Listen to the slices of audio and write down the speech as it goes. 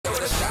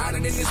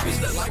shining in this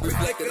bitch, look like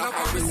reflecting off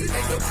our wrists.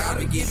 Ain't no time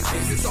to get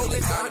busy, so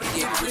let's time to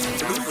get rich.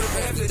 Move for the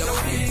path that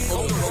don't end,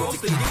 on the road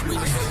to get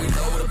rich. So we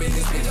load up in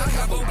this bitch, I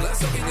got more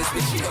blunts up in this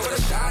bitch. She know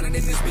the shining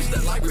in this bitch,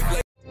 look like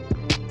reflecting.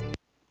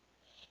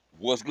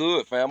 What's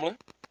good, family?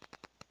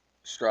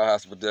 Straw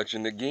House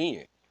Production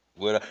again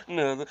with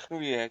another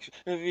reaction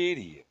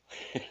video.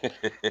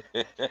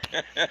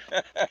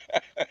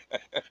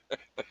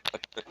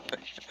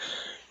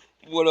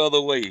 What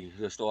other way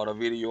to start a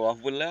video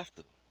off with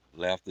laughter?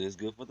 Laughter is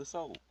good for the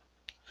soul.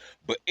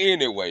 But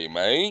anyway,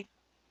 man.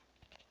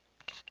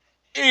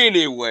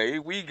 Anyway,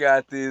 we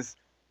got this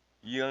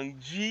young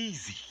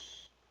Jeezy.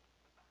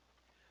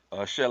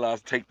 Shall I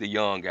take the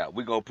young out?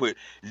 We're going to put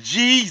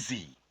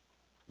Jeezy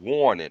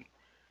Warning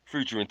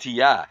featuring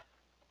T.I.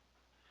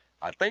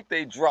 I think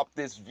they dropped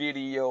this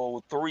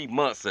video 3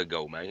 months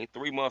ago, man.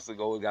 3 months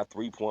ago, it got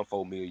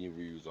 3.4 million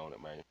views on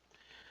it, man.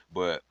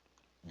 But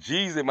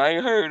Jeezy,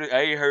 man,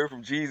 I ain't heard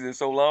from Jeezy in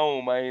so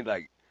long, man.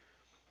 Like,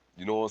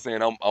 you know what I'm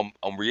saying?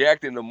 I'm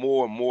reacting to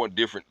more and more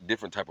different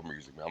type of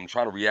music, man. I'm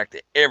trying to react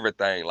to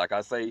everything. Like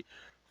I say,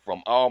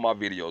 from all my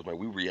videos, man,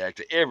 we react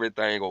to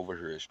everything over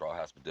here at Straw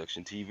House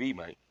Production TV,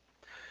 man.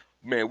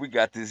 Man, we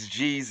got this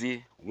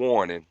Jeezy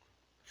Warning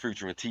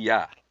featuring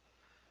T.I.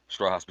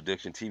 Straw House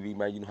Production TV,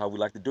 man. You know how we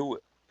like to do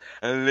it.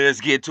 And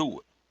let's get to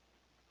it.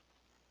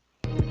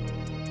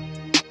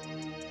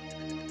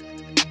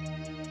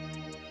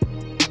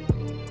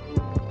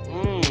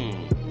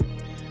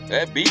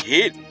 That beat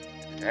hitting.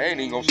 I ain't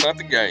even gonna stop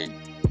the game.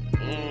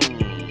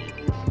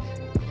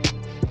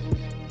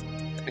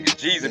 That nigga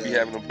Jeezy be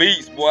having them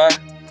beats, boy.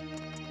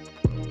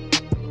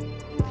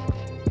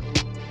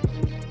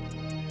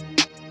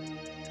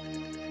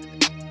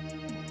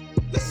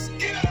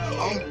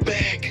 I'm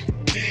back,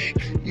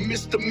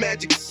 Mr.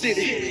 Magic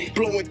City,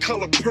 blowing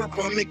color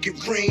purple, I make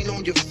it rain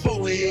on your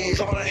forehead.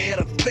 Thought I had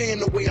a fan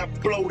the way I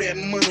blow that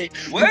money.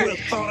 What? You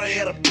would've thought I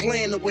had a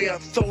plan the way I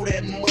throw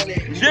that money.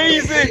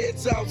 Jeezy!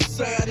 It's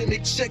outside and they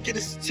checking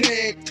his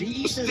tag.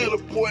 But still a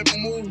boy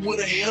move with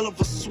a hell of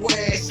a swag.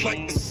 It's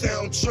like the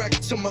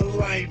soundtrack to my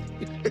life.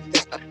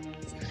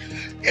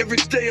 Every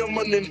day I'm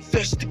under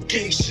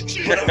investigation,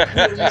 but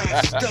I will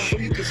not stop.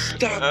 You can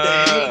stop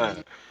the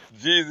hate.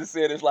 Jesus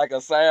said it's like a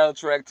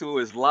soundtrack to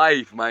his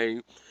life,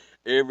 man.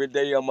 Every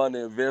day I'm under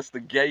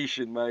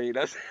investigation, man.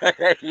 That's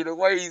the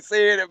way he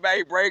said it,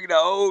 man. Bring the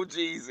old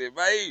Jeezy,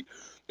 man.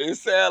 It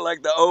sound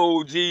like the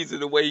old Jeezy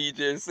the way he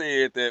just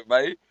said that,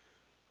 man.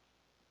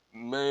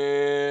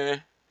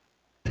 Man.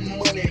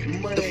 Money.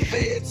 The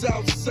feds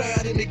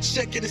outside and they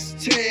checking his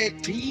tag.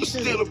 But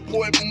still a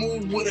boy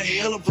move with a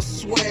hell of a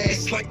swag.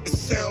 It's like the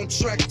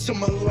soundtrack to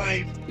my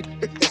life.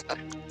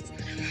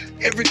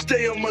 Every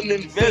day I'm under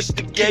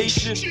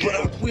investigation, but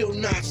I will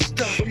not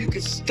stop. You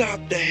can stop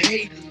the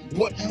hate.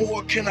 What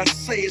more can I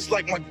say? It's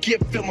like my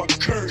gift and my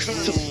curse.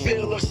 To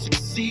fail or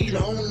succeed, I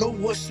don't know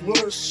what's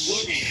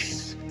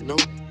worse. No,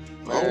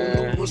 I don't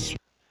know what's.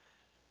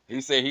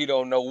 He said he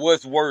don't know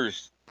what's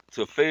worse,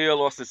 to fail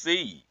or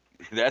succeed.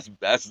 That's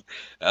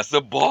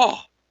a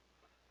bar.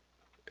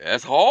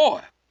 That's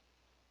hard.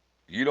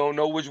 You don't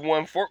know which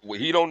one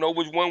he don't know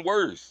which one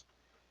worse.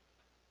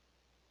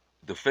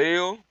 To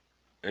fail.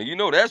 And you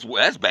know that's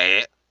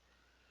bad.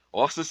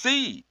 Or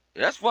succeed.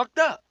 That's fucked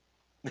up.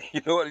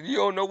 You know, you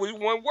don't know which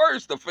one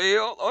worse, to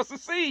fail or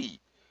succeed.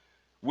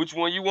 Which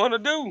one you want to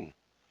do?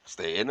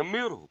 Stay in the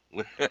middle.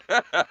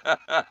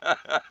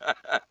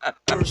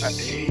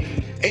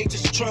 Ain't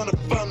just trying to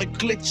find a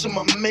glitch in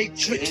my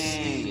matrix.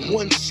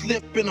 One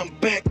slip and I'm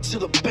back to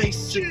the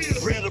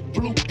basics. Red or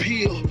blue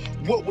pill,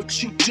 what would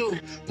you do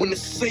when the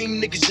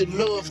same niggas you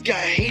love got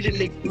hate in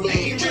they blood?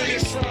 He ain't really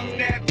from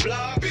that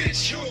block,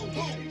 bitch, who?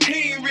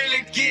 He ain't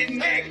really getting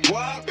that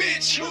guap,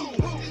 bitch, who?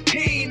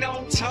 He ain't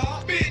on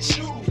top, bitch,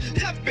 who?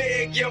 I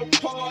beg your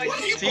pardon.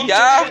 You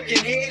fucking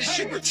head,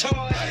 you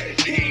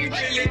retarded. He ain't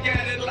really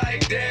got it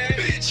like that,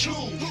 bitch, who?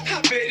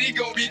 I bet he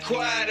gon' be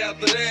quiet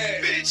after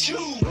that, bitch,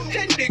 who?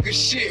 That nigga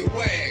shit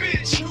whack,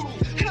 bitch, who?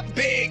 I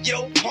beg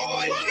your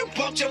pardon. You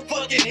bumped your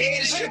fucking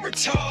head, you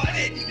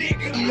retarded,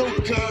 nigga. No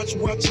God's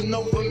watching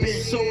over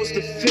me, so is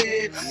the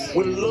feds.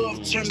 When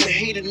love turned to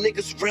hate, the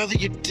niggas rather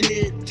you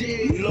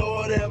did.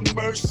 Lord have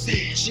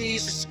mercy,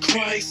 Jesus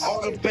Christ.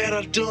 All the bad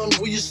I done,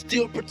 will you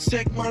still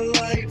protect my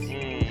life?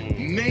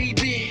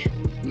 Maybe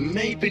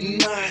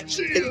not.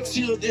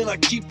 Until then, I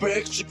keep an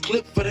extra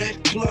clip for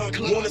that clock.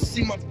 Wanna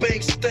see my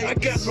bank statement? I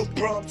got no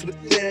problems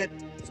with that.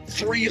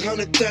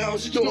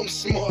 300,000, you know I'm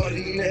smarter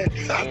than that.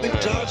 I've been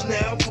dodging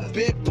the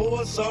alphabet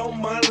boys all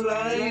my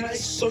life.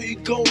 So you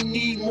gon'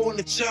 need more than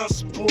a child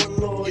support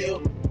lawyer.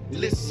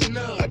 Listen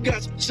up, I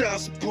got some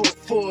child support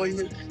for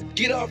you.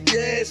 Get off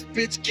your ass,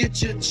 bitch, get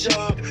your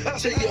job.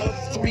 Tell your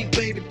 3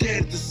 baby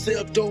daddies to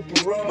sell dope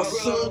and rob. My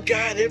son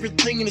got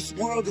everything in this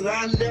world that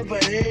I never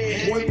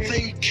had. One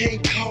thing you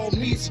can't call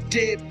me is a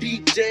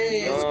deadbeat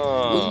dad.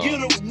 When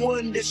you're the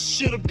one that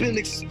should have been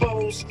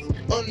exposed,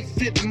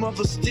 unfit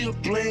mother still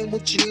playing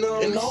with your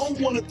nose. And I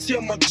don't wanna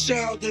tell my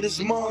child that his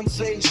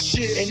mom's ain't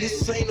shit. And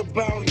this ain't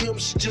about him,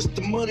 she's just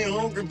a money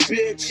hungry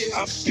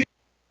bitch.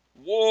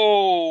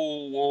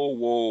 Whoa, whoa,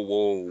 whoa,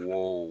 whoa,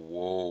 whoa,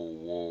 whoa,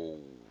 whoa.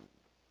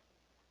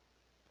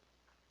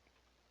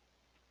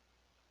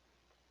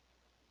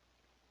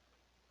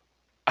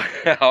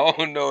 I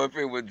don't know if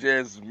it was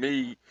just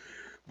me,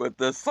 but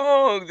the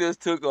song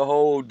just took a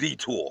whole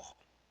detour.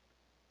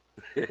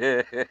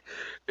 It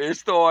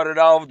started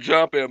off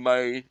jumping,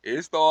 man.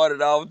 It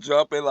started off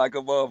jumping like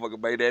a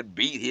motherfucker, man. That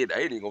beat hit.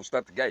 I ain't even gonna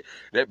start the game.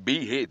 That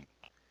beat hitting.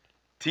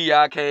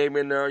 T.I. came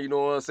in there, you know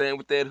what I'm saying,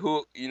 with that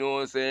hook, you know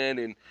what I'm saying,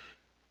 and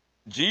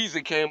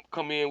Jeezy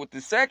come in with the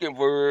second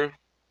verse.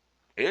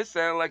 It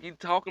sounded like he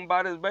talking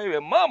about his baby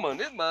mama and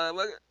this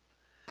motherfucker.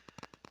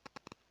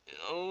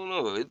 I don't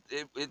know.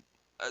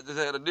 I just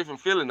had a different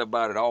feeling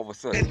about it all of a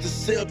sudden. At the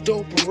sell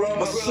dope around.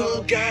 My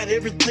son got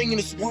everything in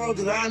this world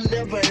that I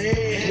never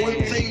had.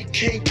 One thing you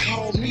can't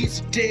call me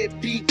is a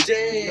deadbeat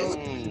dad.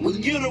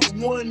 When you're the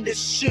one that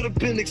should have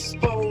been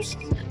exposed,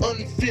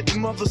 unfit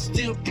mother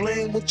still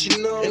playing with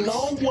your nose. And I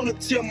don't want to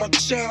tell my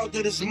child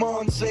that his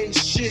mom's ain't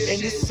shit.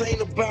 And this ain't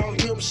about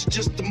him, she's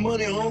just a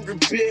money hungry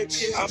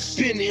bitch. I've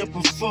been here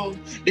before.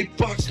 They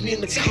boxed me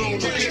in the corner.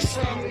 Really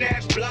from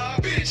that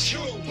block, bitch.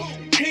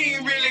 He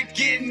ain't really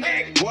getting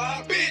that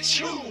guap,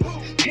 bitch.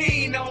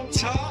 He ain't on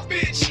top,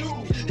 bitch.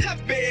 I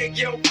beg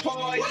your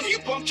pardon. You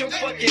bumped your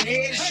fucking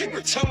head, you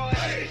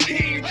retarded.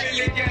 He ain't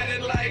really got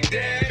it like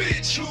that,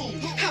 bitch.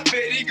 I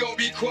bet he gon'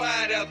 be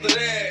quiet after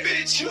that,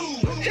 bitch.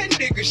 That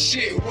nigga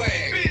shit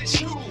whack,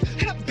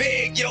 bitch. I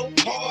beg your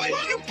pardon.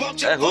 You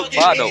bumped your fucking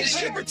head,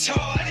 you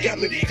retarded. Got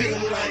me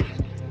feeling like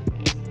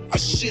I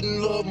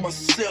shouldn't love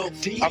myself.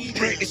 I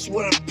practice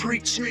what I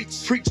preach,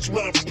 preach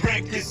what I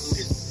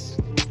practice.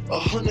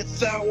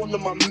 100,000 under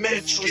my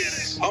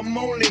mattress. I'm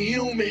only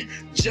human,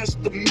 just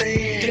a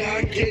man.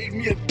 God gave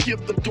me a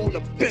gift, I'm doing the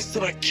best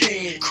that I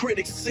can.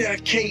 Critics say I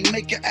can't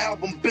make an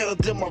album better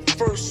than my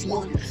first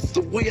one.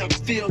 The way I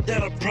feel,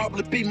 that'll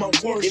probably be my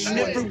worst. And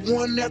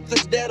everyone after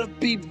that'll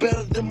be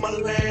better than my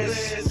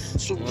last.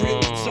 So real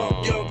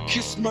talk, y'all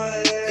kiss my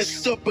ass.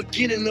 It's the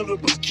beginning of the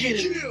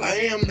beginning. I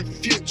am the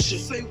future.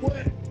 Say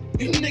what?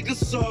 You niggas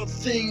saw a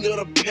thing of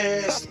the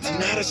past.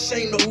 Not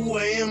ashamed of who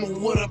I am or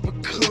what I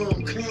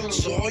become.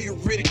 So all you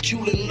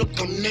ridiculing, look,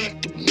 I'm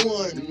not the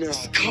one.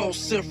 It's called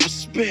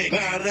self-respect.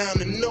 Bow down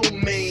to no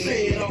man.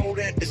 Said all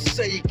that to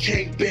say you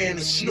can't ban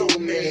a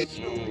snowman.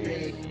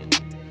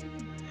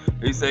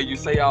 He said, you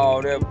say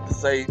all that to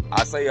say,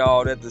 I say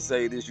all that to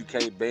say this, you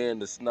can't ban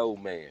the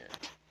snowman.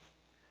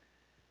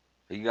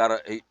 He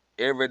gotta,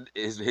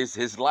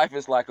 his life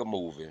is like a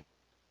movie.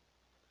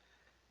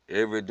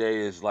 Every day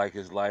is like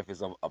his life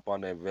is up on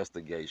the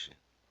investigation.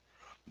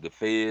 The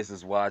feds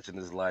is watching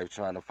his life,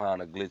 trying to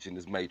find a glitch in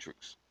his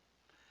matrix.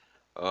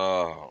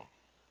 I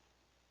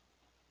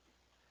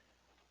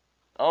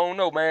don't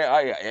know, man.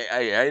 I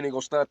ain't even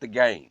gonna stunt the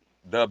game.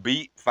 The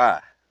beat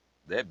fire.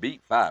 That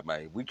beat fire,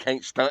 man. We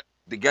can't stunt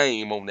the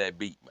game on that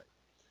beat, man.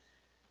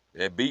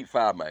 That beat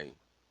fire, man.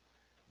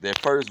 That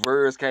first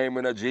verse came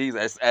in a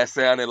Jeezy. That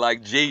sounded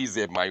like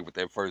Jeezy, man, with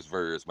that first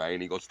verse,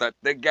 man. Ain't gonna stunt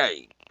the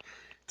game.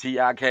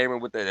 T.I. came in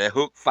with that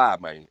hook fire,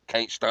 man.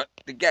 Can't stunt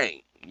the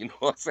game. You know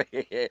what I'm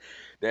saying?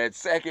 That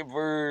second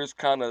verse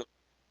kind of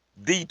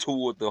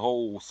detoured the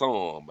whole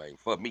song, man,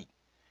 for me.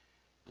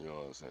 You know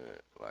what I'm saying?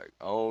 Like,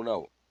 I don't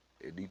know.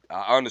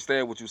 I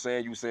understand what you're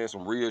saying. You saying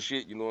some real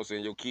shit. You know what I'm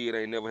saying? Your kid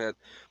ain't never had,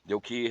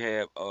 your kid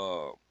ain't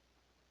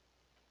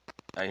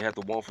had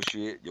to want for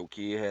shit. Your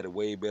kid had it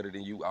way better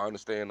than you. I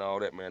understand all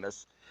that, man.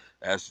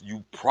 That's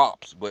you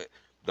props. But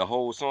the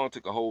whole song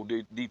took a whole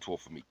detour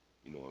for me.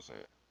 You know what I'm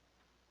saying?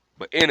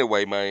 But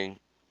anyway, man,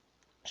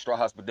 Straw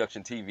House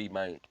Production TV,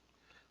 man,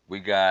 we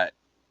got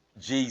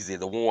Jeezy,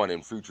 The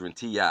Warning, featuring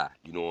T.I.,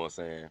 you know what I'm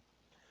saying?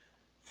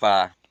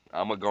 5.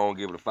 I'm going to go and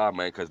give it a 5,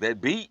 man, because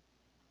that beat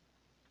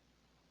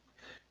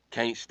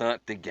can't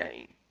stunt the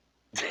game.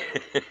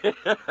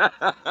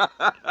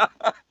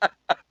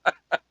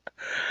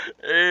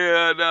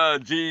 Yeah, no,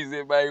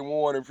 Jeezy, man,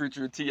 Warning,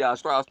 featuring T.I.,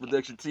 Straw House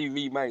Production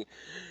TV, man.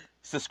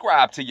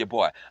 Subscribe to your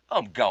boy.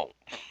 I'm gone.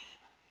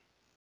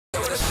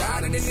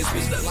 Shining in this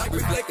bitch look like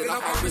reflected off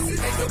our wrist.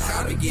 Ain't no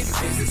time to get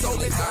pissed. It's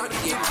only time to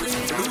get rich.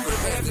 Move for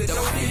the path that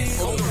don't fit.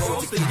 On the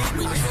road to get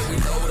rich. We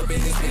load up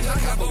in this bitch. I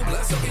got more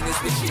blunts up in this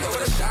bitch. She know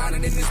the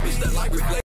shining in this bitch look like reflected.